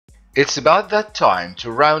It's about that time to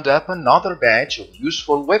round up another batch of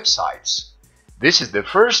useful websites. This is the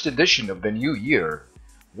first edition of the new year.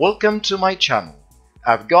 Welcome to my channel.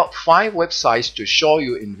 I've got 5 websites to show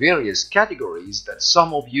you in various categories that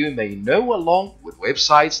some of you may know, along with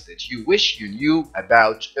websites that you wish you knew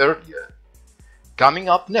about earlier. Coming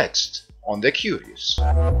up next on The Curious.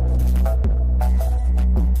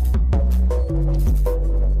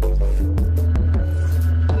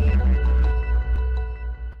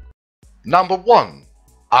 Number 1.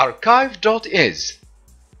 Archive.is.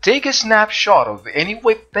 Take a snapshot of any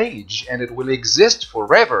web page and it will exist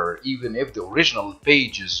forever even if the original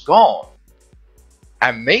page is gone.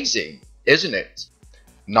 Amazing, isn't it?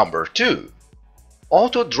 Number 2.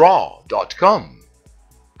 Autodraw.com.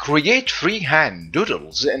 Create freehand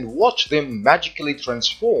doodles and watch them magically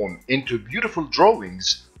transform into beautiful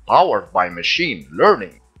drawings powered by machine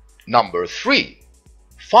learning. Number 3.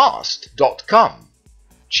 Fast.com.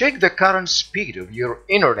 Check the current speed of your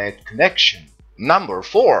internet connection. Number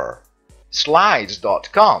 4.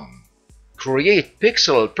 Slides.com. Create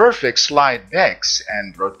pixel-perfect slide decks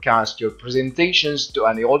and broadcast your presentations to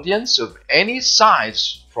an audience of any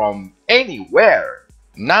size from anywhere.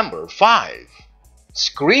 Number 5.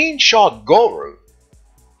 Screenshot.guru.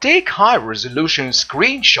 Take high-resolution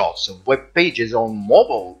screenshots of web pages on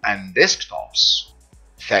mobile and desktops.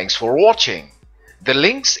 Thanks for watching. The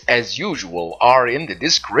links, as usual, are in the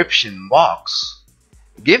description box.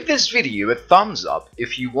 Give this video a thumbs up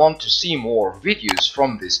if you want to see more videos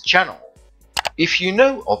from this channel. If you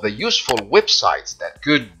know of the useful websites that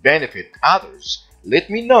could benefit others, let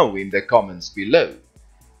me know in the comments below.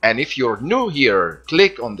 And if you're new here,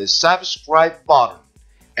 click on the subscribe button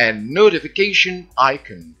and notification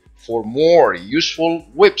icon for more useful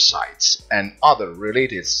websites and other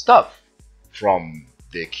related stuff from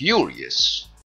The Curious.